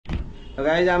तो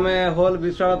गाइज आम whole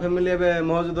Vishwal family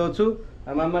मौजूद अच्छु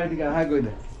मामा ये हाय कह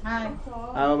दे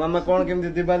आ मामा कौन केमती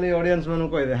दिवाली ऑडियंस मन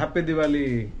कह दे हैप्पी दिवाली।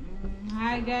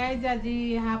 हाय गाइज आज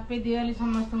हैप्पी दिवाली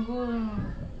समस्त को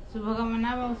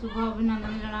शुभकामना और शुभ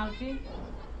अभिनंदन जनाऊँगी।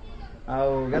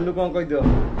 गेलु कौन कह दियो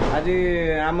आज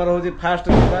आमर हूँ फास्ट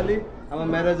दिवाली आम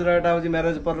मैरेज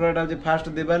मैरेज पर फास्ट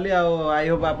दिवाली आई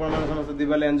होप आप समस्त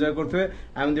दिवाली एंजॉय करुवे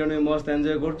आम दिजन मस्त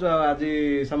एंजॉय करुँ आज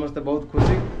समस्त बहुत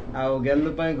खुशी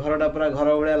गेलु घरटा पूरा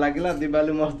घर भाया लगे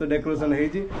दिवाली मस्त डेकोरेशन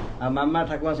होती मामा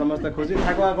ठाकुआ समस्त खुशी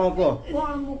ठाकुआ कौन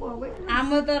कह आम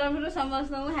तरफ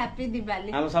समस्त हैप्पी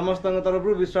दिवाली आम समस्त तरफ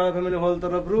विश्वास फैमिली होल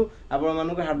तरफ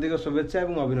आपण हार्दिक शुभेच्छा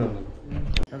और अभिनंदन।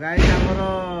 तो गाइस आमर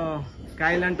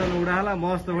स्काई लैंटर्न उड़ा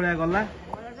मस्त भाया गला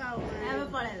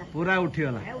पूरा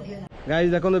उठीगला गाइस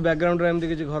देखो बैकग्राउंड एमती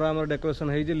किसी घर आम डेकोरेशन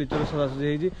होती लिचर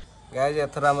सजासजी होती गाइस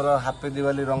एथर आमर हैप्पी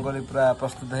दिवाली रंगोली पूरा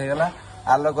प्रस्तुत हो गला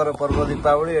आलोकर पर्व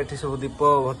दीपावली एठी सब दीप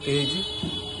भर्ती होती।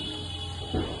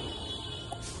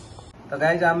 तो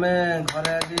गाइस आम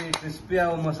घरे आज क्रिस्पी आ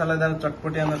मसालेदार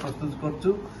चटपटी आम प्रस्तुत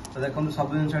करूँ। तो देखो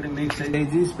सब जिन मिक्स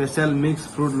हो स्पेशल मिक्स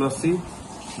फ्रूट लस्सी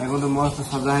देखो मस्त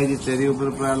सजा है चेरी ऊपर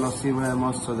पूरा लस्सी भाया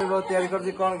मस्त सजा तैयारी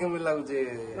कर कौन केमी लगुच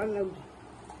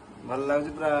भल लगुच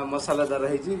पूरा मसालेदार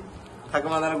है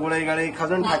ठाकुमा दार गोड़े गाड़ी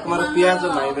खाऊन ठाकुमार पियाज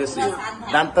ना बेस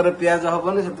दांतर पियाज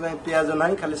हबनी से पियाज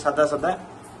ना खाली सादा सादा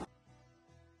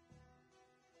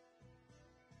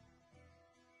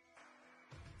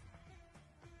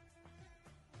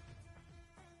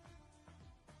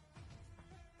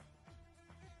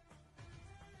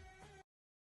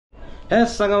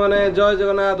संग मैंने जय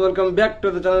Jagannath welcome back to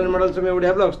the channel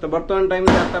मॉडलसोम्या blogs. तो बर्तमान टाइम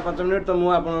 4-5 मिनट तो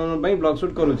मुझे ब्लॉग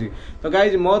शूट करुँची। तो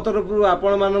गाइज मो तरफ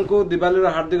आपण मानक दिवाली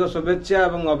हार्दिक शुभेच्छा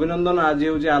और अभिनंदन। आज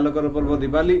हूँ आलोकर पर्व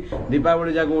दिवाली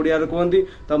दीपावली जहाँ ओडिया कहती।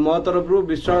 तो मो तरफ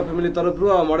विश्वाल फैमिली तरफ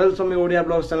और मॉडलसोम्या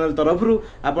ब्लॉग्स चैनल तरफ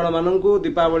आपण मानक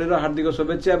दीपावली हार्दिक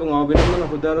शुभेच्छा और अभिनंदन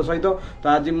हृदय सहित। तो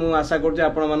आज मुझे आशा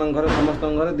कर घर समस्त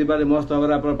घर दिवाली मस्त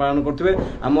भाव में पालन करेंगे।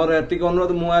 आमर एति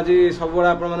अनुरोध मुझे सब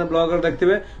आप ब्लॉग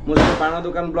देखते मुझे बाण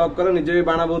दुकान ब्लॉग करे निजे भी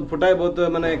बाण बहुत फुटाए बहुत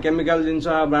माने केमिकल जिनस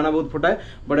बाण बहुत फुटाए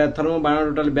बट एथर मुझे बाण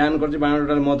टोटाल बैन कर बाण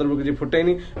टोटाल मो तरफ किसी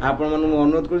फुटेनी आपण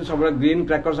अनुरोध कर सब ग्रीन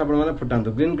क्रैकर्स आप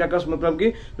फुटातु। ग्रीन क्रैकर्स मतलब कि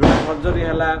जो सर्जरी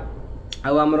है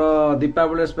आमर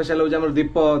दीपावली स्पेशल हूँ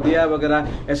दीप दिया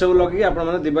वगैरह एसबू लगे आप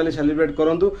दिवाली सेलिब्रेट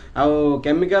करूँ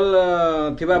केमिकल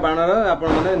थिबा बाणर आप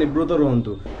निवृत्त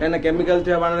रुहतु कहीं केमिकल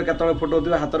थिबा बाणर केतବେଳେ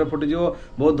फुटाउथिबा हाथ में फुटिज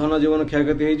बहुत धन जीवन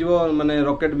क्षयक्षति हो माने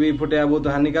रॉकेट भी फुटेया बहुत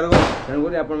हानिकारक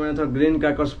तेणुक आप ग्रीन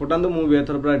क्रैकर्स फुटातु मुझे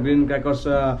एथर पूरा ग्रीन क्रैकर्स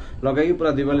लगे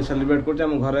पूरा दिवाली सेलिब्रेट कर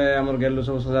घरे आम गेलु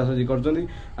सब सजासजी कर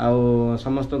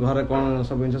समस्त घरे कौन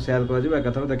सब जिन सेयार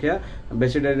कर देखिए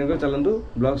बेसी डेरी कर चलतु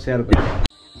ब्लॉग सेयार कर।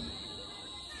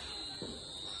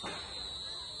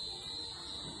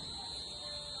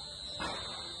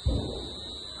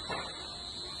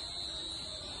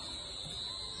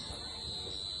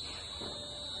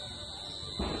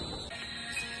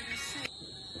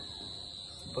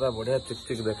 पूरा बढ़िया चिक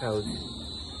चिक देखा हो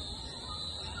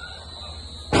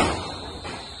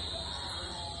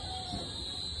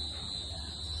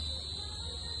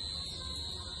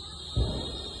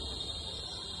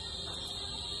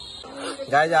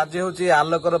गाइज आज हूँ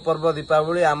आलोकर पर्व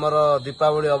दीपावली आमर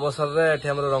दीपावली अवसर में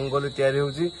ये रंगोली तैयारी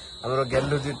होची आमर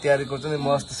गेलु जी तैयारी कर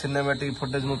मस्त सिनेमेटिक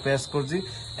फुटेज मु पेश कर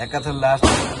एकाथर लास्ट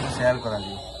शेयर करा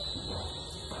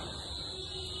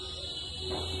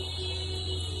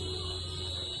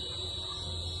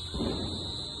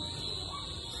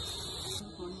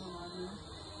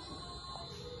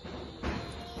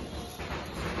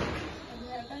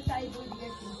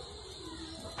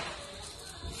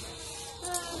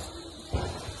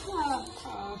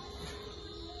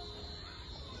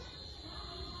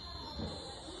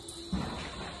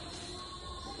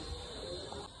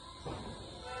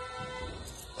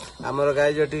आमर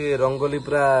गाइज ये रंगोली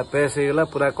पूरा पेश हो गला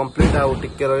पूरा कंप्लीट आउ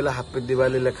टिके रहा हैप्पी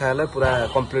दिवाली लेखा है पूरा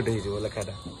कंप्लीट हो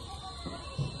लेखाटा।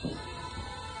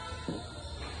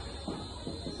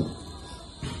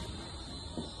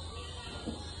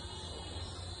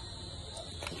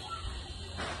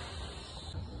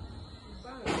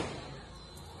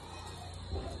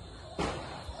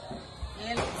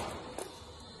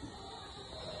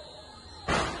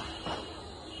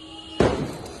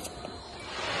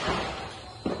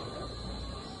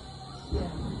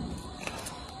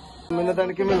 मैंने तो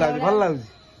केमी लागु भल लागु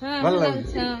भल लागु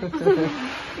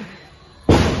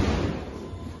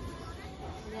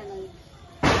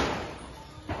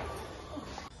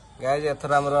गाइज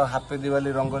एथर आमर हैप्पी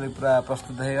दिवाली रंगोली पूरा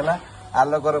प्रस्तुत हो गला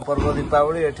आलोकर पर्व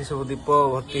दीपावली एठी सब दीप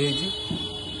भर्ती होती।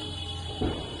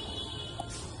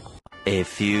 A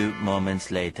few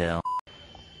moments later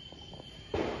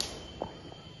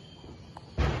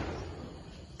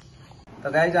तो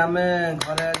गाइज आम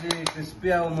घरे आज क्रिस्पी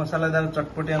आ मसालेदार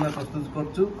चटपटी आम प्रस्तुत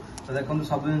करूँ। तो देखो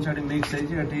सब जिन मिक्स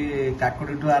होती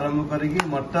काकुड़ी ठू आरंभ करी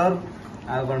मटर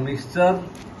आ मिक्सचर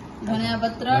धनिया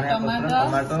पत्र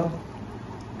टमाटो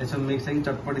ये सब मिक्स होगी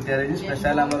चटपटी तैयारी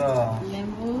स्पेशल आमर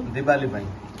दिवाली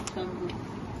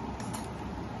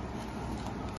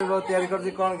तैयारी कर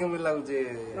कौन केमी लगुच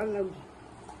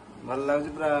भल लगुच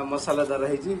पूरा मसालेदार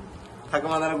है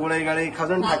ठाकुमार गोड़े गाड़ी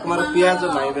खाऊन ठाकुमार पियाज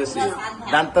ना बेसी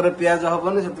दांतर पियाज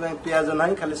हबनी से पियाज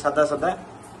ना खाली सादा सादा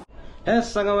हे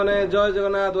सांग मैंने जय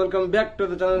Jagannath welcome back to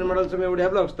the channel मॉडलसोम्या Odia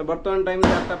blogs. तो बर्तमान टाइम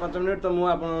 8:05 तो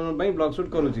मुझे ब्लॉग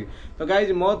शूट करुँची। तो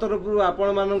गाइज मो तरफ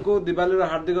आपण मानू दिवाली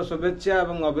हार्दिक शुभेच्छा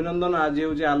और अभिनंदन। आज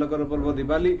हूँ आलोकर पर्व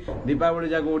दिवाली दीपावली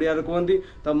जहाँ ओडिया कहती।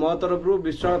 तो मो तरफ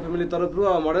विश्वाल फैमिली तरफ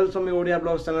और मॉडलसोम्या ओडिया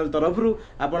ब्लॉग्स चैनल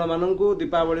तरफ आपण मानू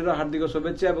दीपावली हार्दिक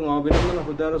शुभेच्छा और अभिनंदन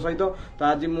हृदय सहित। तो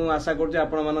आज मुझे आशा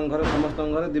करें घर समस्त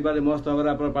घर दिवाली मस्त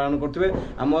भाव में पालन करेंगे।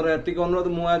 आमर एतिक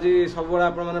अनुरोध मुझे सब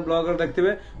ब्लॉग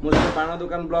देखते मुझे बाण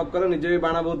दुकान ब्लॉग करे निजे भी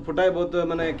बाण बहुत फुटाए बहुत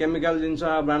माने केमिकल जिनस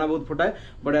बाण बहुत फुटाए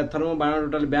बट एथर मु बाण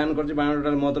टोटल बैन कर बाण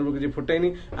टोटल मो तरफ किसी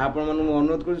फुटेनी। आपण मानू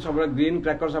अनुरोध कर सब ग्रीन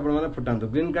क्रैकर्स आपण माने फुटांतु।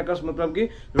 ग्रीन क्रैकर्स मतलब कि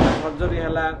जो सर्जरी है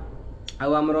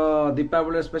आमर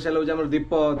दीपावली स्पेशल हूँ दीप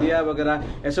दिया वगैरह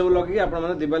ए सब लगे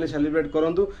आपने दिवाली सेलिब्रेट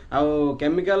करूँ। आउ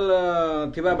केमिकल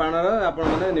थिबा बाणर आपण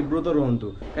मैंने निवृत्त रुहतु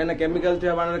कहीं केमिकल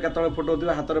थिबा बाणर केतले फुटाउथ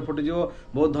हाथ में फुटिज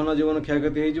बहुत धन जीवन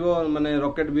क्षयक्षति हो माने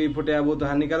रॉकेट भी फुटेया बहुत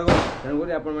हानिकारक।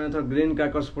 तेणुक आप ग्रीन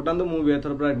क्रैकर्स फुटातु मुझे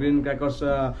एथर पूरा ग्रीन क्रैकर्स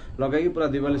लगे पूरा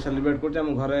दिवाली सेलिब्रेट कर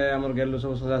घरे गेलु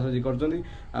सब सजासजी कर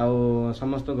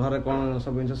समस्त घरे कौन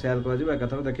सब जिन सेयार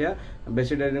कर देखिए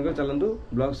बेसी डेरी कर चलतु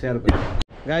ब्लॉग सेयार कर।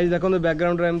 गाइज देखो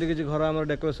बैकग्राउंड एमती किसी घर आम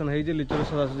डेकोरेशन होती लिचुर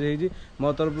सजासजी होती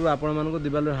मो तरफ आपण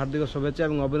दिवाली हार्दिक शुभेच्छा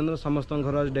और अभिनंदन समस्त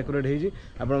घर आज डेकोरेट होती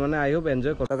आपण आई होप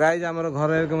एंजॉय कर। गाइज आम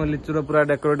घर लिचुर पूरा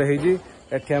डेकोरेट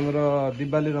होती आमर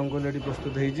दिवाली रंगोली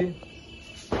प्रस्तुत होती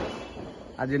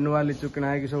आज नुआ लिचु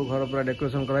किना सब घर पूरा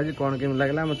डेकोरेशन कराई कौन केमी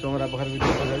लगला आम चौरा पाखे भी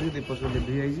दीप जाऊँगी दीप सब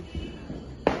लिभि जाइए।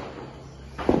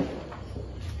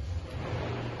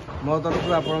 मो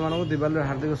तरफ आपण दिवाली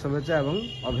हार्दिक शुभेच्छा और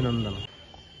अभिनंदन।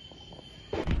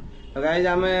 तो गाइज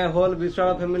आम होल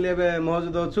विश्वाल फैमिली एवं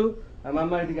मौजूद अच्छु।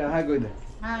 मामा ये हाय कह दे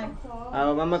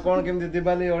मामा कौन केमती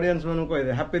दिवाली ऑडियंस मानू कह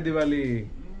दे हैप्पी दिवाली।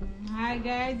 हाय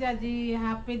गाइज आज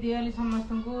हैप्पी दिवाली समस्त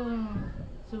को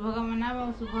शुभकामना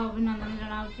और शुभ अभिनंदन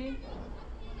जनाऊँगी।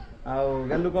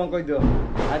 गेलु कौन कह दियो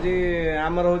आज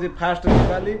आमर हूँ फास्ट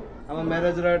दिवाली आम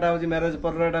मैरेज मैरेज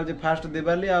पर फास्ट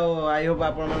दिवाली आई होप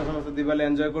आप समस्त दिवाली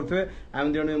एंजॉय करुवे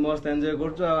आम दिजन मस्त एंजॉय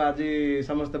कर आज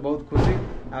समस्त बहुत खुशी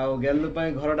गेलु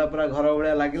घरटा पूरा घर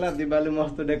भाया लगे दिवाली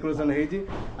मस्त डेकोरेशन होती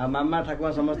मामा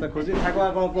ठाकुआ समस्त खुशी। ठाकुआ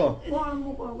कौन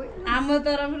कह आम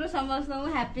तरफ समस्त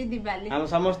हैप्पी दिवाली आम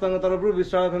समस्त तरफ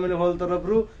विश्वाल फैमिली होल तरफ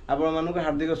आपण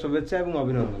हार्दिक शुभेच्छा और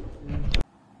अभिनंदन।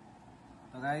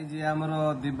 गाइज ये आमर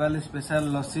दिवाली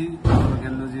स्पेशल लस्सी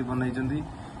गेलु जी बनई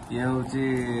ये हूँ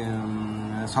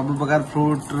सब प्रकार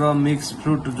फ्रूट मिक्स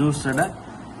फ्रूट जूस से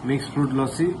मिक्स फ्रूट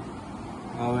लस्सी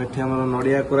आम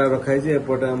नड़िया कोरा रखाई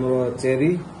एपटे आम चेरी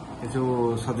ये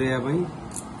सब सजाइवाई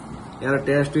यार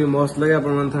टेस्ट भी मस्त लगे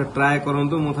आप ट्राए करूँ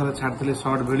मुझे छाड़ी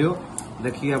शॉर्ट वीडियो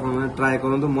देखिए आप ट्राए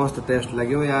करूँ मस्त टेस्ट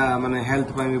लगे या माने हेल्थ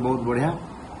भी बहुत बढ़िया।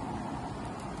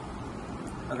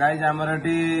 गाइज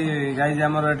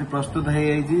आमर प्रस्तुत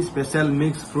है स्पेशल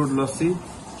मिक्स फ्रूट लस्सी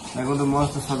देखो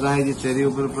मस्त सजा है चेरी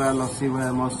ऊपर पूरा लस्सी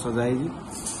भाया मस्त सजा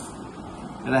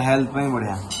है हेल्थ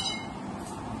बढ़िया।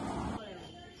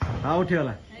 हाँ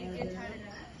उठीगला।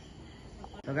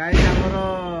 तो गाइज आमर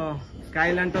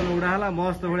स्काई लैंटर्न उड़ा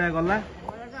मस्त भाया गला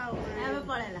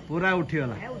पूरा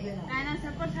उठीगला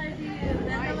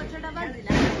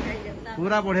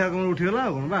पूरा बढ़िया कौन उठीगला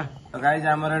कौन बा। गाइज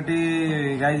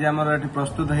आमर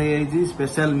प्रस्तुत है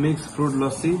स्पेशल मिक्स फ्रूट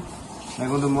लस्सी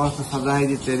देखो मस्त सजा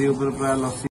है चेरी ऊपर पूरा लस्सी